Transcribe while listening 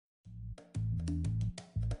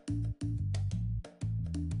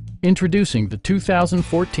Introducing the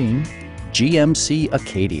 2014 GMC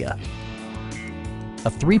Acadia.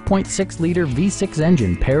 A 3.6-liter V6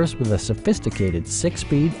 engine pairs with a sophisticated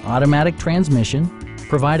 6-speed automatic transmission,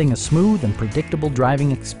 providing a smooth and predictable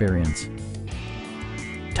driving experience.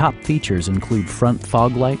 Top features include front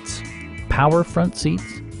fog lights, power front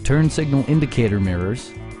seats, turn signal indicator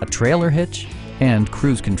mirrors, a trailer hitch, and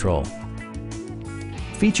cruise control.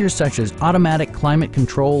 Features such as automatic climate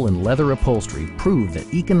control and leather upholstery prove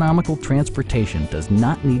that economical transportation does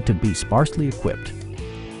not need to be sparsely equipped.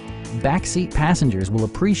 Backseat passengers will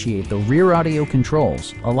appreciate the rear audio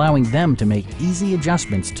controls, allowing them to make easy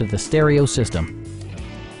adjustments to the stereo system.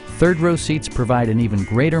 Third-row seats provide an even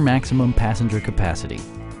greater maximum passenger capacity.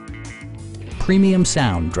 Premium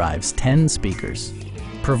sound drives 10 speakers,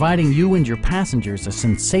 providing you and your passengers a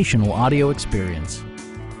sensational audio experience.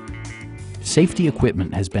 Safety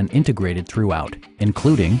equipment has been integrated throughout,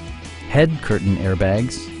 including head curtain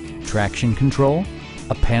airbags, traction control,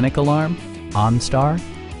 a panic alarm, OnStar,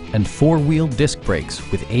 and 4-wheel disc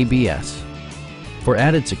brakes with ABS. For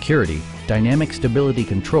added security, dynamic stability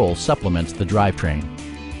control supplements the drivetrain.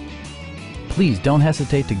 Please don't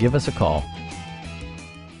hesitate to give us a call.